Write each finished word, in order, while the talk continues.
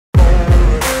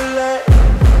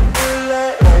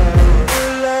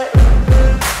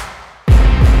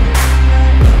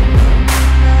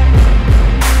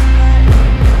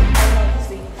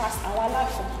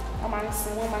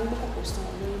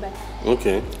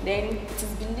Okay. Then it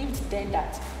is believed then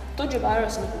that tojo ba ro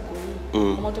sin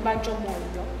kokoro omo to ba jomo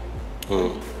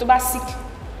Oyo to ba sick.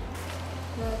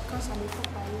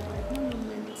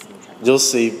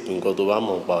 Just say nǹkan tó bá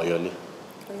mọ̀ pa Ọ̀yọ́ lé.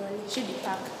 Should the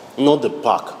park. Not the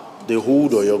park. The whole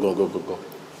Ọ̀yọ́ go.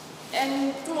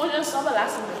 And just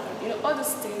last minute, all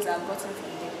these things are gotten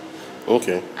from there.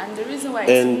 Okay. And the reason why.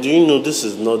 And do you know this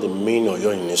is not the main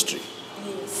Ọ̀yọ́ in history?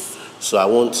 Yes. So I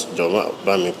want Joma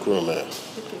Bami Kuruma.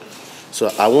 Okay. So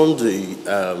I want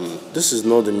this is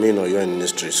not the main Ọ̀yọ́ in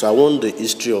history. So I want the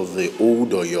history of the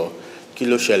old Ọ̀yọ́.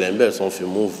 Kilo Shelembe son fi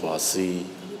move wa sí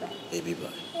Ebiba.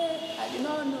 I do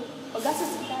not know. Augustus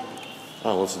is dead.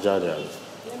 Ah, wọ́n ti jáde àlọ́.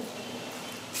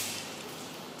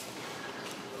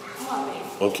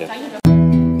 Okay.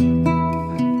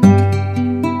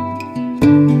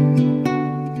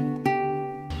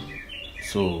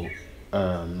 So,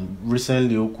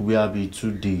 recently ó kù bí i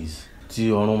 2 days tí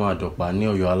ọ̀run máa dọ̀pá ní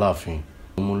Ọ̀yọ́ Alaafin.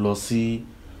 Mo lọ sí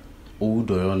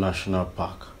Old Oyo National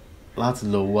Park láti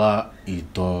lọ wá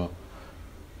ìtàn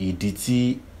ìdí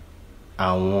tí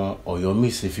àwọn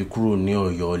Ọ̀yọ́mèsì fi kúrò ní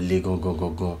Ọ̀yọ́ lé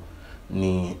gangan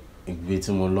ní ìgbé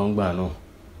tí mo lọ ńgbà náà.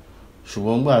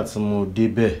 Ṣùgbọ́n gbà tí mo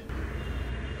débẹ̀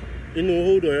inú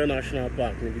Old Oyo National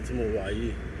Park níbi tí mo wà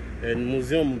yìí and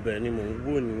museum bẹ̀ ni mo ń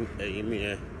wò ní ẹ̀yìn mi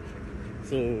yẹn.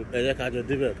 So ẹ jẹ́ ká jọ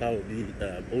débẹ̀ ká wò bí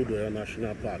Old Oyo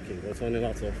National Park nǹkan tó ní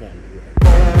láti ọ̀fọ̀ àmì.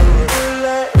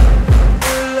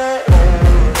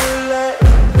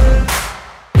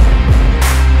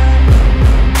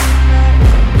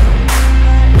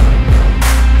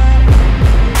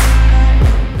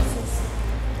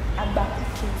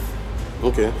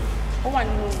 Okay. Ó wà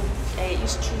nínú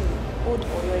history Old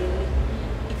Oyo ILE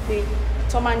ìpè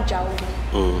tó máa ń ja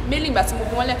ogun. Mainly ìgbà tí mo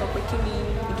bí wọ́n lẹ́kọ̀ọ́ pé kí ni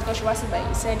ìdí tó ṣe wá sí báyìí.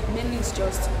 He said mainly it's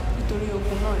just nítorí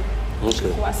ogun náà ni ṣe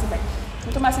kó wá sí báyìí.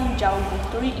 Ní tó máa sì ń ja ogun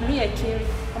torí ìlú yẹn kéré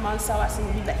wọ́n máa ń sá wá sí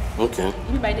ibi báyìí.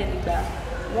 Ibi báyìí dẹ̀ nígbà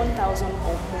 1,000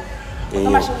 or more. Tó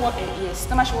máa ṣe wọ́n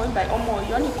tó máa ṣe wọ́n báyìí ọmọ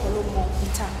Ọ̀yọ́ nìkan ló mọ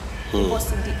ìta bọ́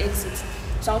sí the exit.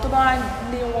 So àwọn tó bá wá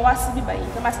lé wọn wá sí ibi báyìí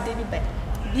tó máa ti dé ibi báyìí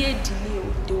bí èdìlé o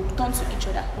they will turn to each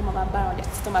other wọ́n máa bá wọn dẹ̀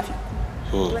títí tó máa fi kú.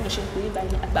 When you pé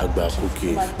báyìí àgbà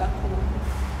kú.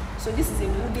 So this is a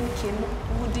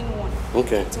wooden one.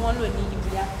 Okay. Tí wọ́n lò ní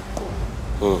Ibùyá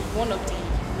one of the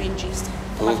ranges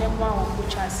tó máa fẹ́ mú àwọn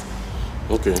butchers.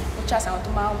 Okay. Butchers àwọn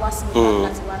tó máa wá sí ìlú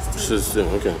láti wá sí.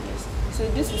 Okay. Yes. So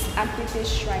this is Ampete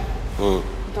Shrine.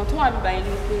 Ìtàn tó wà bíbá yẹn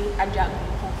ni pé ajagun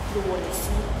kan ló wọlé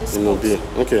sí this spot.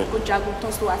 Okay. Ó jagun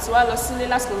tán so àti wá lọ sílé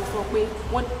láti lọ fún ọ pé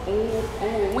òun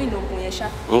òun ìnàgùn yẹn ṣá.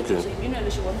 Okay. So ìbínú ẹ̀ ló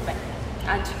ṣe wọ́n bíbá yẹn.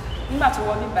 And nígbà tó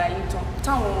wọ́n bíbá yẹn tán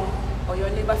táwọn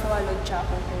Ọ̀yọ́lé bá fẹ́ wá lọ ja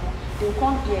ọkọ̀ wọn they will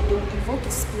come here they will invoke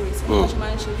his spirit wọ́n ṣe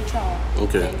máa ń ṣe ritual wọn.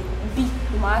 Okay. Bí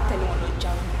mo máa tẹ̀lé wọn lọ ja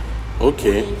wọn.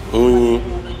 Okay.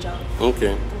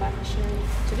 Okay.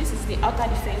 So this is the outer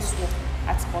defense wall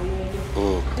at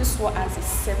Oyo. This wall has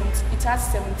it has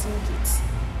 17 gates.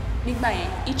 Nígbà yẹn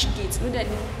each gate ló dẹ̀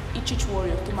ní each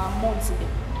warrior tó máa mount them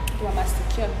tó máa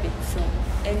secure them from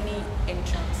any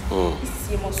entrance. This is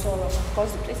Yemosoro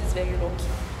because the place is very rocky.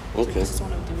 Okay. So this is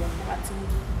one of the rock.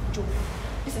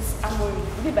 This is armory.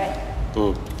 Bí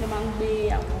báyìí they máa ń gbé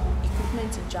àwọn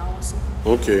equipment ìjà wọn sí.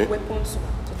 Okay. Weapons so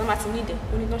tó máa ti need them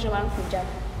only tó ṣe máa ń pè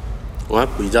jáde. Wọ́n á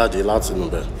pè jáde láti inú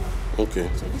bẹ̀. Okay.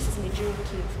 So this is Nigerian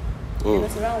cave. There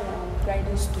was around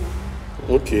grinding stone.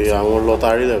 Okay, àwọn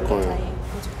lọ́tàrí lẹ́kọ̀ọ́ yẹn.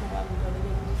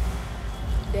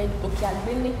 Then okay,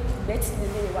 Agbele, Betty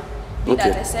Nelewa.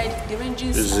 That I said the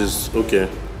ranges. This is okay.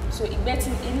 So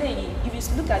Betty Nelewa, if you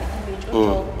look at the image,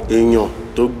 èèyàn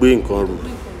tó gbé nǹkan rù.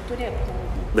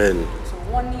 Bẹ́ẹ̀ni. So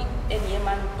one any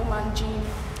man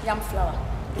yam flour.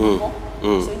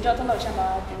 So ìjọ tó lọ ṣe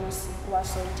máa dúró sí wá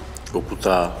sọ di.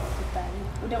 Òkúta.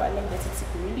 Ó dẹ̀ wà lẹ́gbẹ̀ẹ́ títí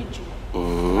kò rí lè jù.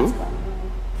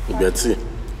 Betty.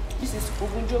 This is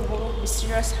Ogunjogoro,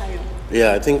 mysterious iron.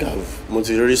 Yeah, I think mo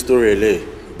ti rí story eléyìí,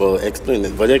 but explain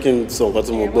it. Bọ́jẹ́ kí n sọ nǹkan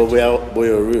tí mo gbọ́ bóyá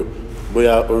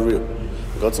ó real.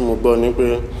 Nǹkan tí mo gbọ́ ni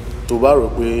pé tó bá rò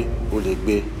pé o lè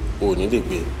gbé o ò ní lè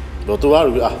gbé. But tó bá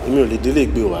rò pé èmi ò lè délé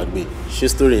gbé o wá gbé. Ṣé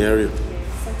story yẹn real?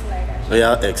 Something like that.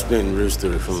 Oya explain real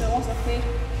story for me. So wọ́n sọ pé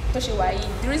tó ṣe wà yìí,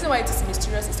 the reason why it is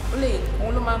mysterious is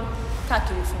òun ló máa ń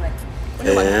káàkiri fún like.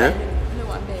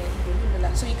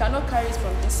 So you cannot carry it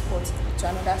from this spot to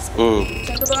another spot.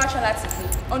 So tó bá wá ṣọlá ti gbé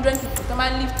 100 people tó máa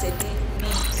lift a day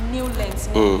the new length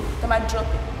tó máa drop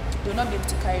it they will not be able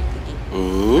to carry it again.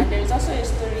 And there is also a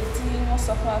story tí wọ́n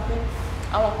sọ fún wa pé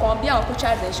àwọn kan bí àwọn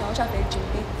coaches ẹ̀ ṣe wọ́n ṣàfẹ́ jí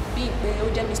gbé bí ìgbé ó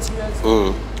jẹ́ mysterious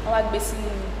wọ́n wá gbé sí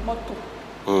mọ́tò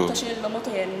tó ṣe lọ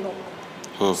mọ́tò yẹn lọ.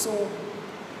 So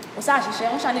kò sáà ṣiṣẹ́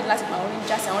wọ́n ṣàníyàn láti pa àwọn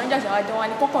rangers àwọn àjọ wọn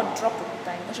ni kọ́kọ́ drop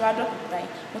òkúta yẹn wọ́n ṣe wá drop òkúta yẹn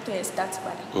mọ́tò yẹn start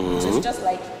padà. So it's just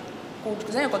like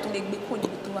because then you got to like big code to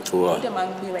them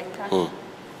and be like that.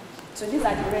 So these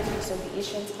are the relics of the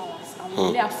ancient palace,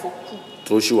 and they are for cool.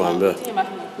 Toshi Wamba.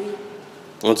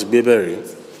 Want to be buried?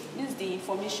 This is the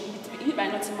information. If I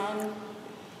not man,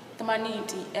 the money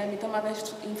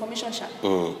the information shop.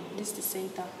 This is the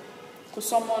center. Because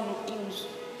someone use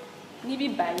maybe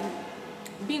by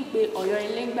being paid or your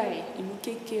by in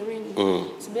Kering.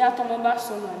 So be a tomba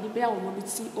solo and the bear will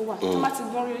mobility over automatic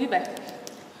very by.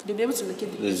 They'll be able to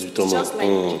locate the place. It's just like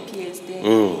GPS there.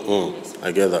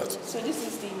 I get that. So this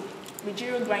is the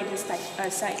Nigeria grinding site.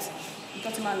 You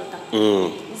got to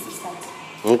this is the site.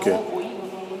 Okay.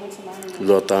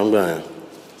 Lotanga.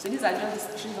 So these are just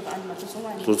the species of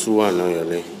animals. So to one now, you're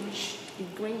like.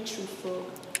 Going through for.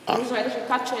 This is why they should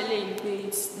capture a lane. It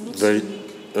looks very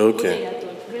unique. Okay.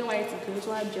 Green, white, and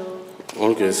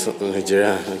green. Okay, so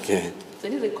Nigeria. Okay. So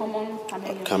this is a common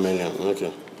chameleon. Chameleon.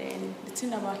 Okay. Then the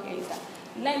thing about here is that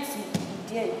length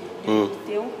there, the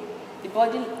tail, the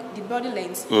body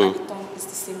length, and the tongue is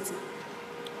the same thing.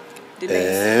 The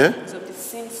length is of the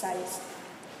same size.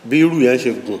 Bí irú yẹn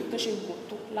ṣe gùn. Tó ṣe gùn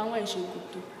tó, láwọn ẹ̀ ṣe gùn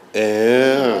tó.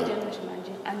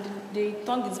 And the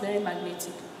tongue is very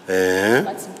magnetic.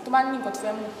 But tó bá ní nǹkan tó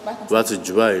fẹ́ mú bákan. Láti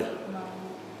jù báyìí.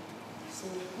 So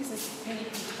this is really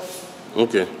good also.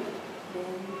 Okay.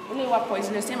 Only one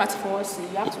poisonous, same as for us,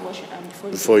 you have to wash your hand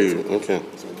before you. Okay.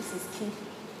 So this is king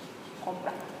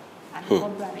cobra. And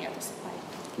cobra and you have to supply.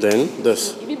 Then this.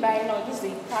 So if you buy now, this is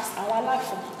the past our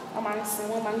life.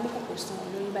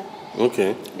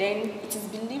 Okay. Then it is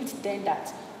believed then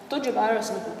that tojo virus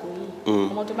in Kokori,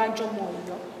 omo to ba jomo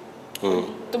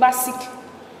Oyo, to ba sick,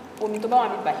 omi to ba wa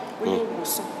mi by, we dey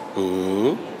wosan.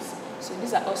 So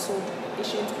these are also the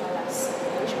ancient palace,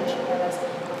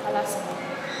 palace.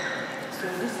 So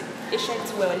this is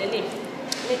ancient well lele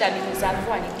that be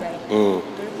reservoir ni gba yi.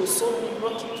 Torí kò so many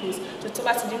rocky place. So to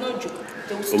ba ti di no jo,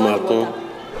 they will store the water.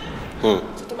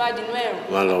 So to ba di no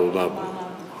ẹ̀rùn.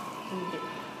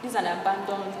 These are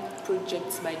abandoned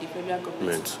projects by the federal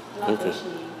government. Okay.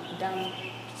 Down,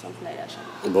 something like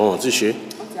that. Bon,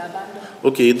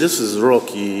 okay, this is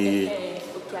rocky.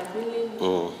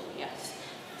 Yes.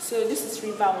 So this is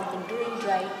river during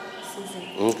dry season.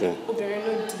 Okay.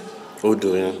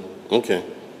 Odo, yeah. Okay.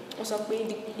 Also,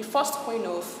 the first point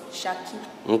of Shaki.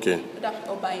 Okay. That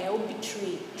Obaya will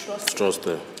betray trust. Trust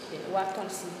there.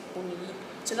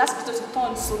 So last bit of the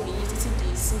turn so me to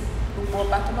see but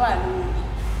back no alone.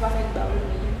 So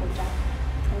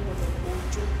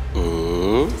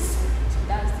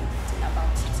that's the thing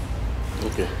about it.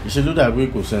 Okay. Ìṣèlú dàbí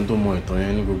kò sẹ́ni tó mọ ìtàn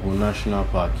yẹn ní gbogbo national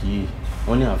park yìí.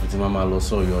 Wọ́n ní àfi tí máa lọ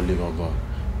sí Ọ̀yọ́ Ilé gangan.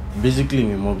 Basically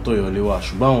mi mọ̀ tó Ọ̀yọ́ Ilé wà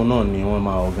ṣùgbọ́n àwọn náà ni wọ́n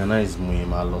máa organize mú yín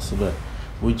máa lọ síbẹ̀,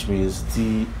 which means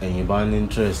tí ẹ̀yin bá ní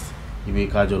interest ibi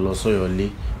kájọ lọ sí Ọ̀yọ́ Ilé,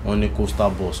 wọ́n ní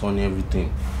coastal bus, wọ́n ní everything.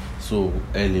 So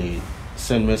ẹ lè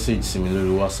send message sí mi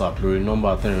lórí WhatsApp lórí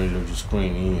number tẹ́rin lójú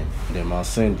screen yìnyẹn. Then máa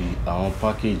send àwọn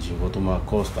package nǹkan tó máa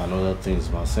cost and other things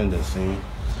máa send ẹ̀ sí yín.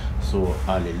 So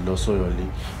a lè lọ sí Ọ̀yọ́ Ilé.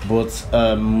 But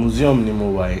museum ni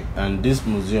mo wà yìí, and this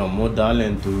museum mo dálẹ̀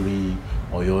nítorí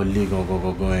Ọ̀yọ́ Ilé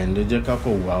gangan and ẹ jẹ́ ká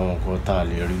kọ̀ wo àwọn nǹkan tá a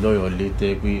lè rí lọ́yọ́ Ilé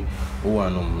tẹ́ pé ó wà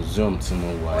ní museum tí mo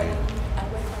wà yìí.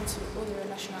 Welcome to Old Oyo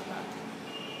National Park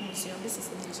Museum. This is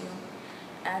the museum.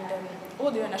 And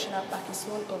Old Oyo National Park is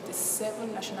one of the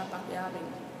 7 national parks we have in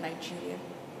Nigeria,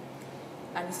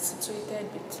 and it's situated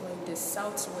between the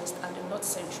southwest and the north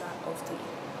central of the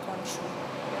country.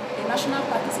 A national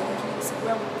park is a place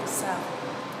where we preserve,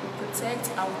 we protect,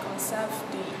 and we conserve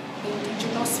the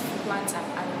indigenous plants and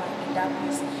animals in that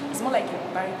place. It's more like a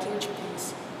barricade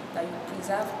place that you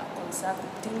preserve and conserve the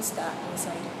things that are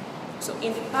inside. So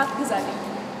in the park, these are the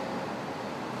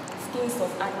skins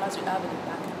of animals we have in the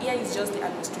park. Here is just the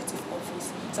administrative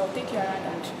office. So I'll take you around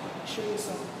and show you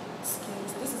some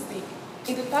skins. This is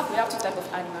in the park we have 2 types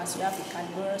of animals. We have the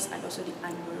carnivorous and also the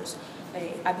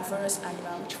herbivorous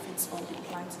animal which feeds on the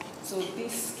plant. So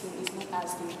this skin is known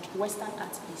as the Western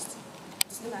ant beast.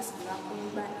 It's known as the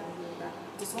Rakumba in Yoruba.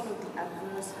 It's one of the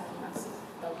herbivorous animals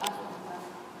that we have in the park.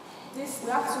 We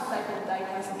have 2 types of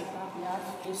diapers in the park. We have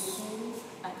a Suru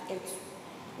and Etu.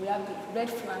 We have the red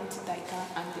flanked diker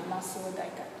and the muscle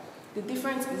diker. The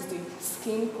difference is the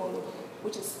skin color,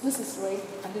 which is this is red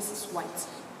and this is white.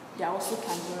 They are also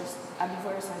carnivorous,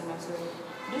 herbivorous animals.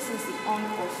 This is the horn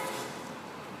of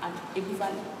an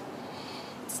ebivalent.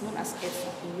 It's known as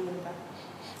Efa in Yoruba.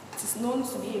 It is known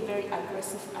to be a very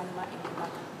aggressive animal in the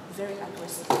park. Very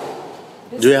aggressive.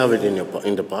 Do you have it in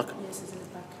the park? Yes, it's in the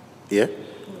park. Yeah?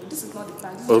 No, this is not the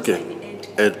park. This okay. Is like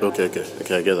the end. Okay, I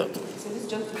get that. So this is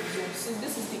just the museum. So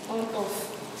this is the horn of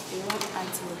a rock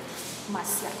antelope,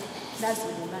 Marcia. That's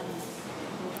the Roman.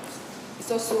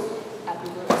 It's also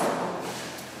herbivorous.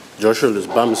 Joshua, let's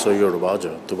bam so Yoruba,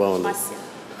 to ba on.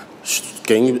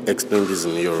 Can you explain this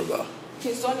in Yoruba?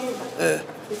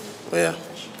 Yeah.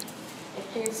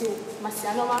 Okay, so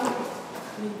Masia no man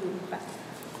ni Yoruba.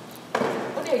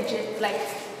 What they just like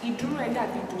iduro and that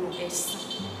iduro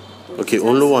is. Okay,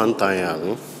 only one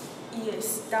time.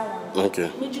 Yes, that one.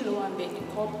 Okay. Middle one be the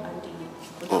cup and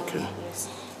the. Okay. Yes.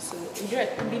 So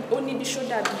only the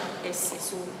shoulder be S.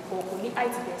 So only height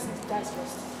S. That's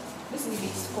just. This is the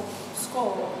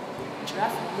score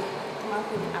giraffe. Come on,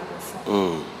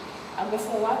 Agofon.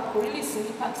 Agofon what really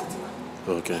silly part of it.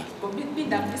 Okay. But be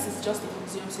that this is just a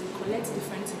museum, so we collect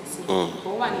different things.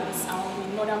 But one is our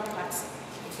northern part of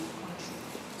the country.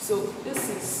 So this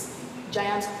is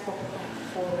giant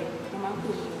quarry.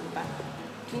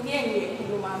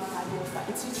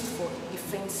 It's used for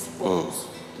defense purpose.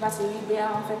 That's a little bit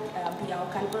of our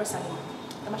carnivorous animal.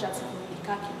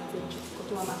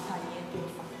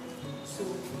 So,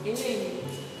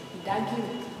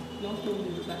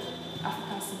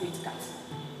 African civet cat.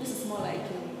 This is more like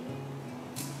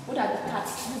what are the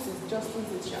cats? This is just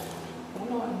this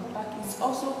one on the back is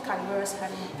also carnivorous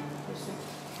animal.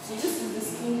 So this is the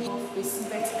skin of a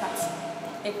civet cat.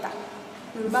 Eta.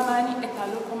 Yorubamani eta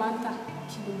lo komanta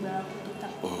kibubara kutota.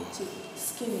 So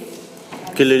skin.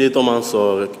 Kelele to man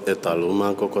so eta lo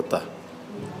man kokota.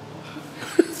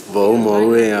 Bo mo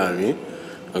we yan.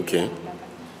 Okay.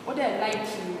 What they like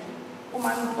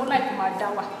like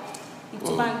madawa. It's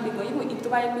man because even if you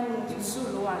buy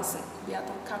Zulu ones, they are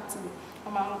captive.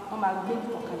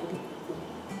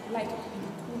 Like in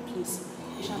a cool place,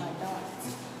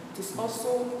 it is also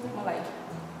more like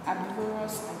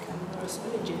herbivorous and carnivorous,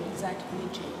 lizard,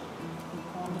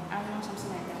 iron, something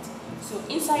like that. So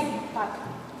inside the park,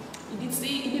 it did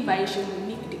variation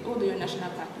unique the Old Oyo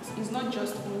National Park. It's not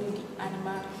just only the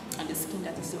animal and the skin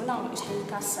that is the only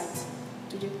historical site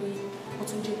to the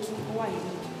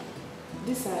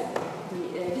This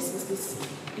is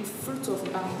the fruit of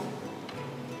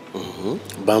bamboo.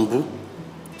 Bamboo?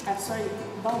 Sorry,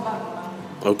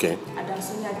 bamboo. Okay.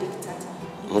 Adamsonia dictata.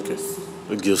 Okay.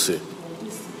 Gilse.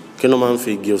 Kí ló máa ń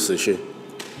fi gilse ṣe?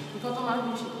 Nǹkan tó máa ń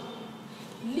fi ṣe.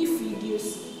 Leafy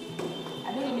gilse. I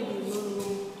don't know maybe you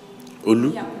know. Olú?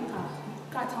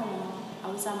 Ká táwọn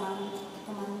Hausa máa ń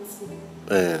sí.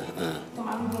 Tó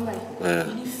máa ń gbọ́ báyìí.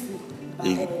 Leafy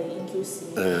gilse.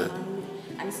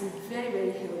 And it's very,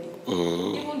 very healthy.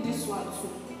 Even this one too.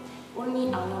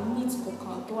 Only our meat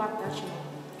coconut to attach.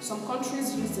 Some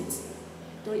countries use it.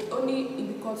 Only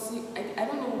because I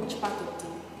don't know which part of the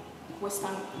West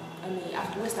African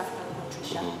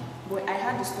country, but I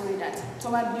heard the story that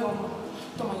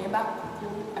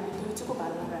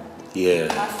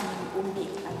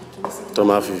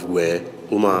Thomas where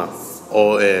Uma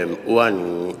or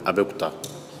Uani Abekuta.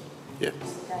 Yeah.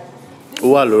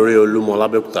 Ua Lori Olumo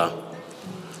Labekuta.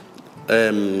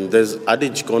 There's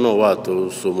adage kono wa to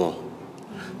somo.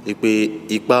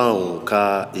 Ipa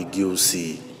onka igi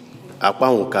osi. Apa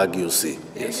onka igi osi.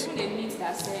 Yes. There's even a myth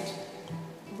that said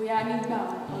we are in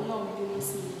now along the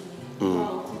osi.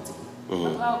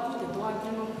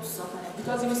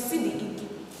 Because you see the igi.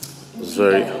 It's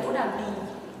very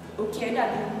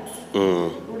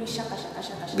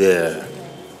yeah.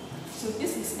 So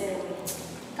this is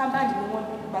Kabadi one,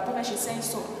 but she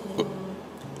sensor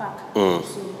park.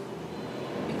 So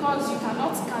because you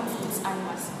cannot count these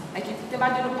animals, like if the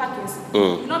Badino Park is,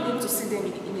 you're not able to see them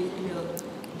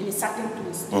in a certain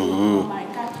place.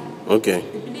 Okay.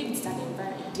 They believe it's an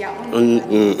environment, their own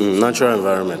environment. Natural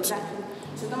environment. Exactly.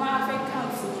 So the man affect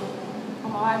counting,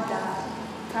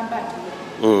 Kabadi.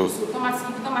 So Thomas,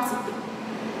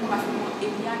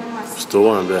 still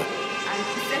one there. And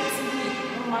effectively,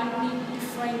 normally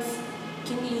different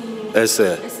kidney.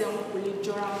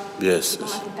 Yes.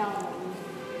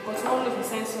 Because all of the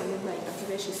sensor look like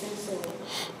activation sensor.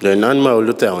 The animal will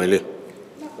look at it.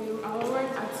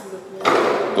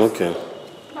 Okay.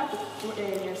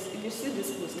 Yes, if you see this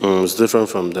place. It's different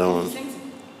from that one.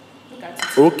 Look at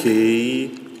it. Okay.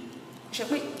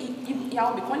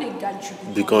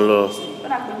 Because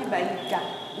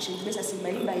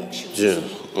yeah.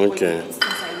 Okay.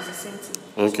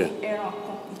 Okay.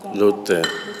 Look there.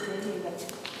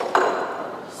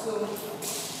 So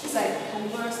it's like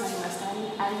carnivorous animals,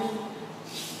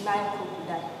 lion,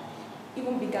 crocodile,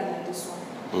 even bigger than this one.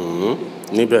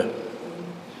 Neighbor.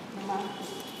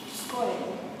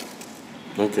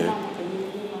 Okay.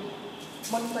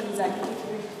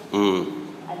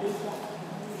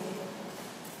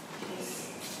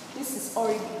 This is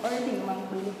already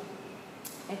Mangbele.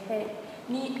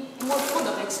 Mode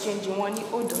of exchange you want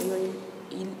Old Oyo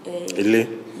ILE.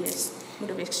 Yes,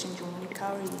 mode of exchange you want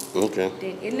carry. Okay.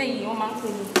 Then you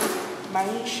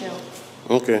marine shell.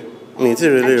 Okay. Mi ti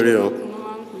really o.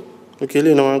 Okay,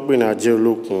 le no man pe na aje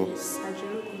olókun.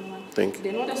 Thank you.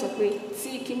 Then what else pé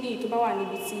tí kíní tó bá wà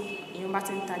níbi tí èèyàn bá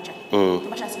ti ń tajà. Tó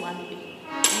bá ṣá ti wà níbẹ̀.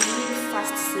 You need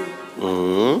fast sale.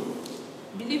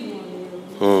 Believe me.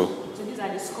 So these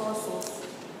are the scores of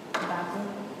baboon,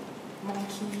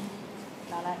 monkey,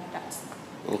 like that.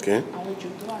 Okay. And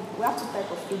we have two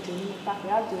types of ejo in the park. We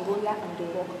have the roller and the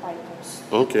rock pythons.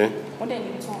 Okay. What then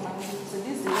you turn around? So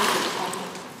this is the one to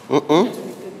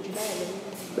the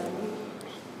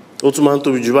Ó tún máa ń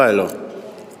tóbi jù báyìí lọ. So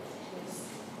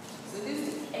this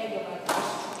is the egg of an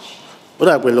ostrich. Ó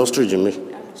dà pé ostrich mi.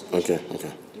 Okay.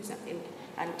 This is an egg.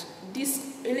 And this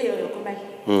really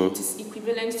it is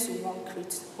equivalent to 1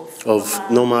 crate of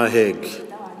normal egg.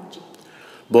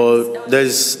 But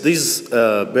there's this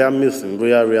bare myth in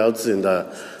bare reality in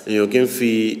that you can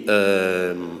feed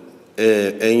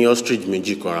any ostrich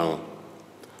méjì kanra wọn. I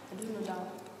don't know that.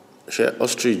 Ṣé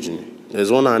ostrich ni? There's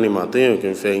one animal that you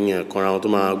can feed any kanra wọn tó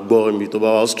máa gbọ́ ibi tó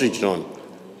bá wà ostrich náà.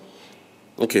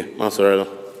 Okay, má sọ̀rọ̀ lọ.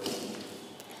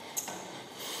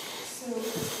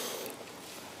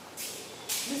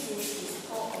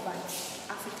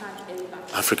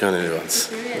 African elephants.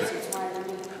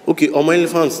 Okay, are my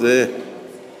elephants there?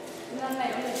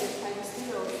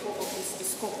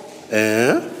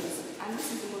 And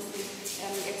this is the most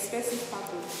expensive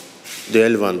part of the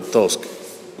elephant tusk.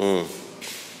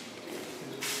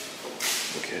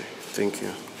 Okay, thank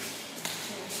you.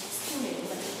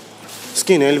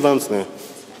 Skin elephants there.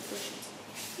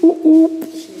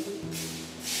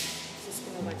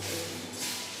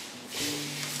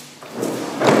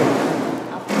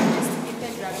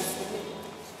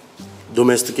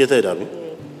 Domesticated, Abby?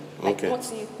 Okay.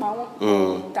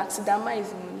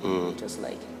 Taxidermizing, just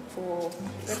like for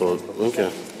okay.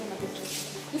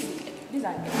 These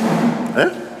are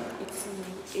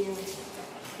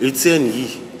it's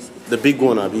the big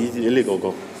one, Abby.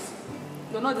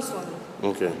 No, not this one.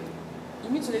 Okay. You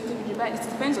need to let it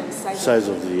depends on the size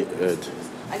of the head.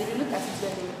 And if you look at it,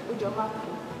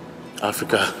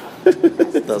 Africa.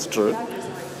 That's true.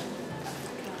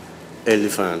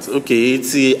 Elephants. Okay,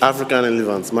 it's the African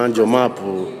elephants. Man, your map.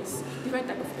 Different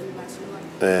type of elephants.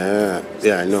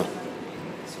 Yeah, I know.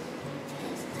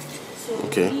 So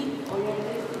okay.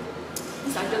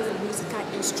 These are just the musical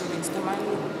instruments. The man.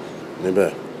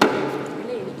 Maybe.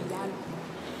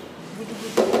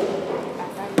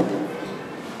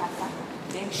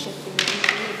 Then shaping.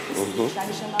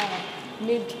 Traditional one.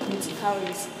 Made with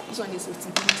cowries. This one is with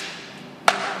beads.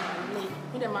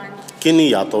 Kí ni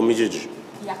ìyàtọ̀ méjèèjì?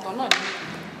 Ìyàtọ̀ náà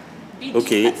ni.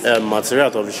 Okay,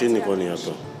 material tó fi ṣe nìkan ni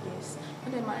ìyàtọ̀. Yes.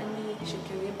 Wọ́n dẹ̀ máa ní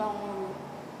ṣèkèrè bá wọn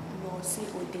lọ sí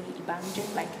òde ìbànújẹ́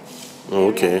like.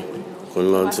 Okay, kò ní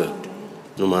lọ tẹ̀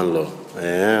ló máa ń lọ.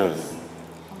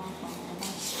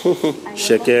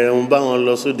 Ṣèkèrè ń bá wọn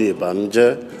lọ sóde ìbànújẹ́.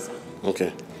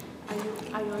 Okay.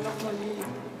 Ayọ̀ ọlọ́pọ̀ líle.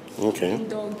 Okay.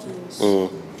 Indoor games.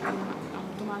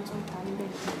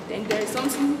 Then there is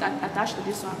something that attached to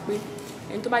this one pé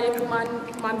ẹni tó bá yẹ kó máa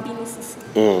ń bínú fùfù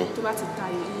tó bá ti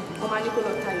tayò yìí wọ́n máa ní kó lọ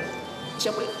tayò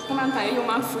ṣe pé tó máa ń tayò yóò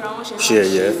máa ń fira wọn ṣe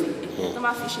ẹ̀yẹ tó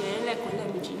máa fi ṣe ẹ̀yẹ lẹ́ẹ̀kan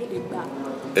lẹ́ẹ̀mejì yóò lè gbà.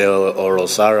 ọ̀rọ̀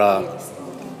sára.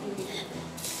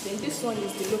 Then this one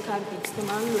is the local beat tó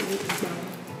máa ń lò ní ìgbà wọn.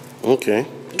 Okay,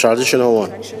 traditional one.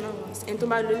 Traditional ones ẹni tó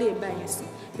bá lò lè bá yẹn sí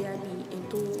bí a bí ẹni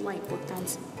tó wà important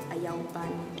àyà ọba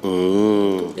ni.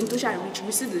 And to share which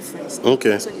we see the difference.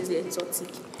 Okay. This one is the exotic.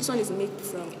 This one is made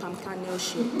from palm kernel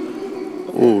shell.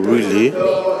 Oh, really? You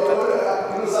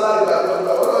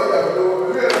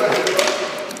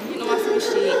know what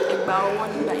fish about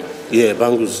one by. Yeah,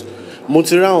 bangles. Mo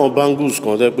ti rí àwọn bangles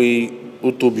kan tẹ́ pé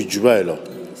ó tóbi jù báyìí lọ.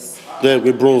 Tẹ́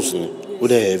pé bronze ni, ó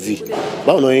dẹ̀ heavy.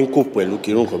 Báwo ni wọ́n ń kó pẹ̀lú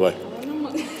kírun kan báyìí?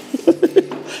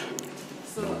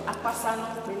 So, apasa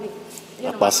náà pẹ̀lú.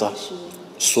 Apasa.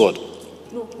 Sword.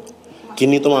 No.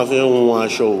 Kíní tó máa fi ń hun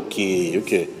aṣọ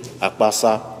òkè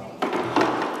àpáṣá.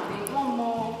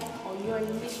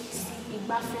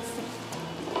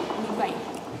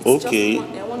 Okay,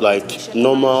 like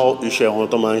normal iṣẹ́ wọn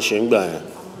tó máa ń ṣe ń gbà yẹn.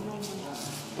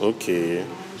 Okay.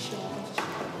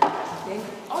 Then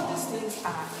all these things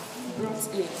are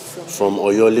brought here from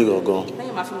Ọ̀yọ́ ilé gangan.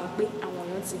 Lẹ́yìn máa fi mọ̀ pé àwọn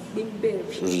èèyàn ti gbé bẹ́ẹ̀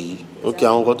rí. Okay,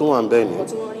 àwọn nǹkan tó wà ń bẹ́ẹ̀ ni. Àwọn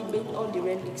tí wọ́n rí gbé all the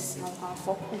relics àwọn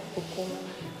afọ́kù òkun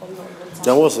ọlọ́run.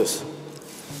 Then what's this?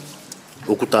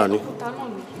 Òkúta ni. Òkúta náà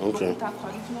ni. Okay. Òkúta kan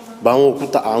ní kí wọ́n máa. Bá àwọn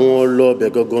òkúta àwọn ọlọ́ọ̀bẹ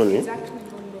gangan ni. Exactly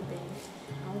wọ́n lọ bẹ̀rẹ̀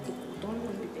àwọn kòkò tó ń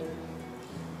lò ní bẹ̀rẹ̀.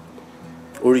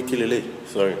 Orí kí lélẹ̀?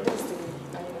 Sorry.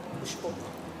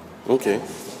 Okay.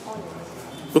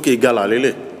 Okay, gala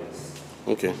lélẹ̀.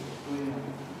 Okay.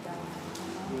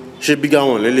 Ṣé bigger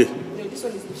one lélẹ̀? No, this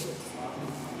one is the short.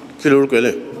 Kí lorúkọ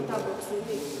ẹlẹ̀?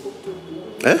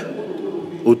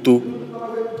 Oto.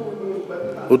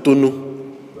 Otonu.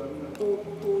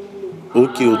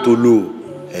 Okay, Otolo.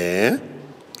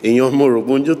 Èèyàn mo rò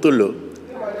pé oúnjẹ tó lọ.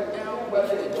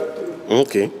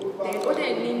 Okay.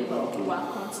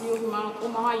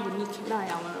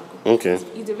 Okay.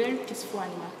 It's a very peaceful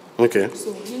animal. Okay.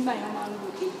 So,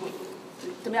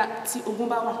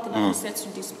 set to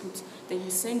dispute, then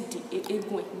you send the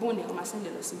egun, bone, and send the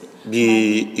recipe.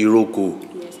 Bí Iroko.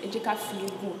 Yes,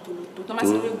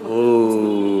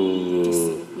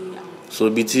 So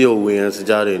bí tí òwe yẹn ti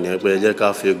jáde ní pé ẹ jẹ́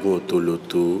ká fi egun Otolo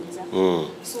tó.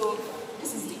 So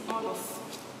this is the horn of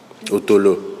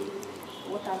Otolo.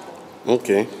 water god.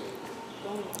 Okay.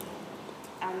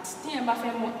 And tí ẹ bá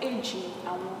fẹ́ mọ age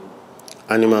àwọn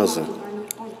Animals.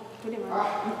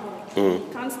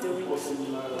 Count the rings.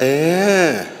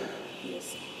 Yes.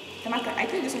 I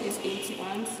think this one is 80.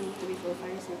 1, 2, 3, 4,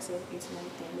 5, 6, 7, 8, 9,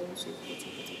 10, 11, 12,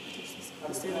 13, 14, 15, 16,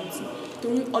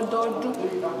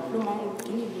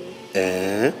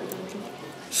 17.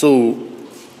 So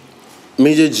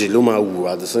méjèèjì ló máa wù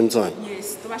at the same time.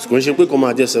 Yes. Kò ń ṣe pé kó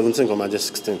máa jẹ́ 17 kó máa jẹ́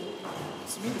 16.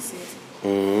 It's really safe.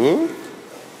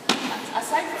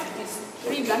 Aside from this,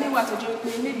 ring la mewa to jẹ́ pé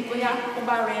maybe bóyá ó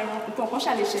bá rẹ ẹran nǹkan kan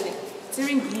ṣàlè ṣẹlẹ̀ tí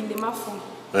ring yìí lè má fún.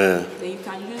 Then you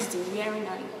can use the wearing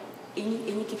and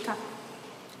any kíkà.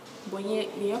 But yẹn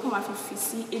kàn máa fi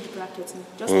sí age bracket ni.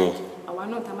 Just like àwa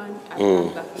náà tá máa ń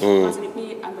àgbàlagbà. Wọ́n ti rí pé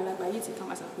àgbàlagbà yìí ti kàn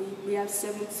máa sọ pé bóyá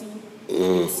 70,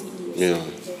 80 years.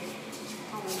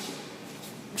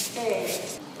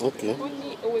 Okay. Ó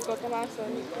ní òwe kan tó máa ń sọ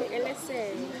ní pé ẹlẹ́sẹ̀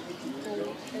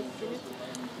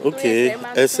Okay,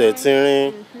 ẹsẹ̀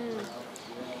tínrín.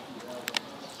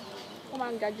 Ó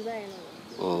máa ń ga jù báyìí náà.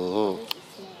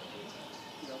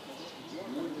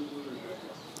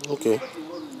 Okay.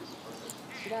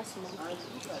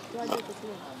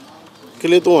 Kí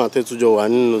ló tó wà tẹ́tújọ wà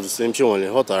nínú the same ṣé wọ́n lè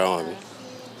hot ara wọn mi?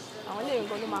 Àwọn ilé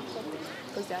ìgbọ́n ló máa kọ́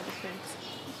because they are different.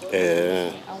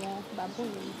 Àwọn baboon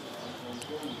ni.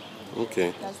 Okay.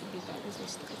 That's the big one.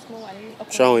 It's more one.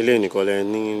 Ṣé àwọn ilé nìkan lẹ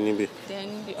ní níbí? Then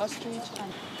the ostrich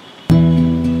and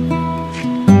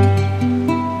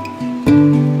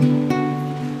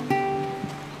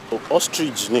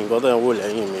Ostrich ní nǹkan tó ń wò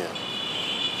lẹ́yìn mi.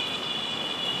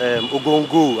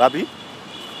 Ogongo, àbí?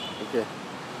 Okay.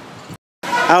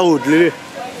 How old lè?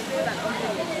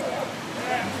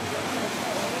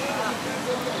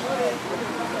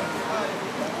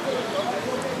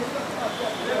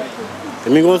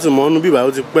 Èmi gan ti mọ̀ ọ́nú bíbá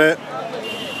ó ti pẹ́.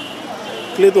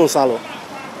 Kílé tó ń sá lọ.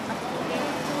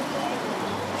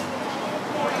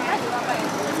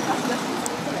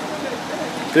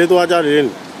 Kílé tó wá jáde lẹ́nu.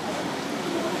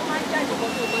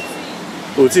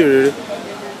 Ò tí ì rere.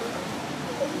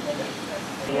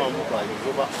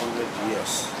 Over 100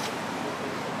 years.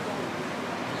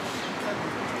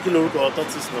 Kí lorúkọ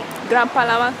tortoise náà? grandpa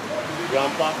lama.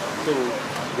 Grandpa. So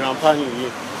grandpa nìyí.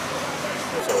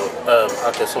 So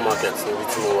Akẹ́sán market níbi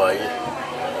tí mo wà yìí.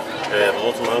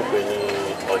 Wọ́n tún máa ń pè ní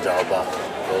ọjà ọba.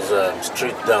 It was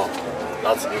straight down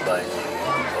láti bí báyìí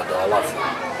ọ̀dọ̀ Alaafin.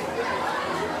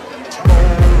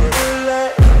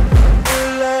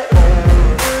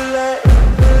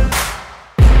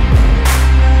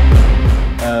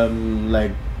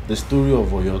 Like the story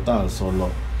of Oyo and Solo,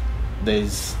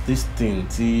 there's this thing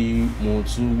tí mo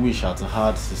tún wish I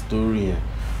had the story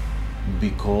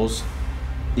because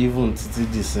even títí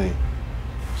dìsìn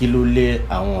kí ló lé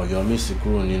àwọn Ọ̀yọ́ Mèsì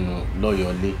kúrò nínú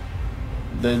lọ́yọ̀lé.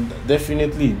 Then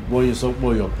definitely bóyá sọ pé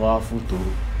Ọ̀yọ́ powerful tó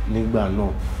nígbà náà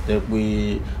tẹ́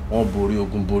pé wọ́n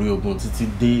borí ogun títí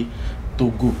dé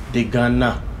Togo dé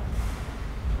Ghana.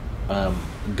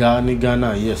 Ní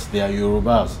Ghana, yes, they are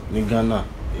Yorubas ní Ghana.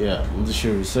 Yeah, mo ti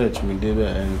ṣe research mi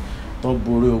débẹ̀ and tó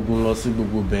borí ogun lọ sí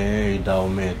gbogbo bẹ̀rẹ̀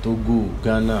Dahomey, Togo,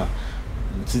 Ghana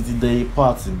títí dé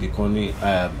part ibìkan ní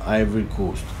Ivory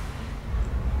Coast.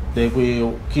 Tẹ́ pé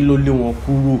kí ló lé wọn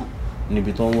kúrò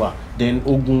níbi tó ń wà. Then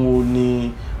ogun wo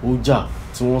ni ó jà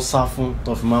tí wọ́n sá fún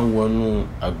tó fi máa ń wọnú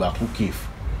Àgbàkú cave.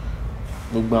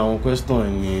 Gbogbo àwọn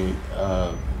question ni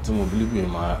tí mo believe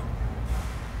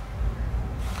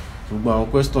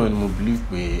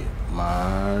pé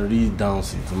màá rí down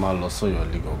sí tí màá lọ sọ́yọ̀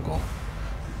lé gangan.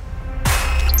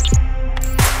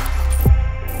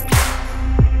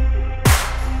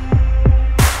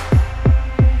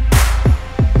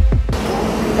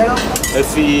 Ẹ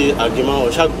fi àgìmọ̀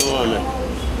ọ̀ṣàgbọ́n wà mẹ́.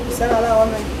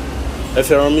 Ẹ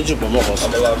fi ẹran méjì pọ̀ mọ́ kan sí.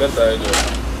 Àmàlà mẹ́ta ẹ̀jọ̀.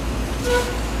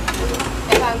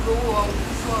 ẹ máa gbowó ọ̀hún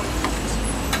fún ọ.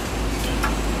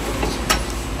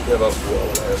 Bí ẹ bá bu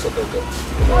àwọn ẹ̀sọ́ tẹ̀tẹ̀.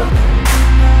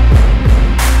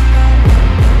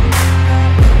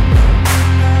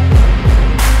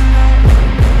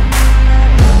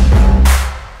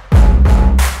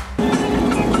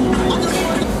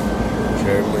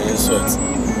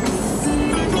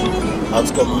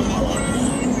 kọ́ máa máa wà ní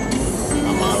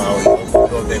àmàrà ọ̀yọ́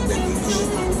lọ́bẹ̀gbẹ̀ kejì.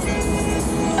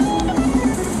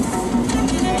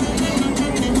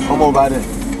 ọmọ ọba dẹ̀.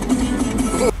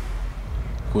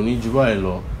 kò ní ju báyìí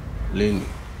lọ lẹ́nu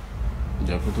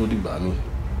ìjẹ́ kó tó dìgbà míì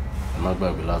ẹ má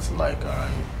gbàgbé láti like ara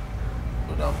yín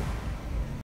ó dàbọ̀.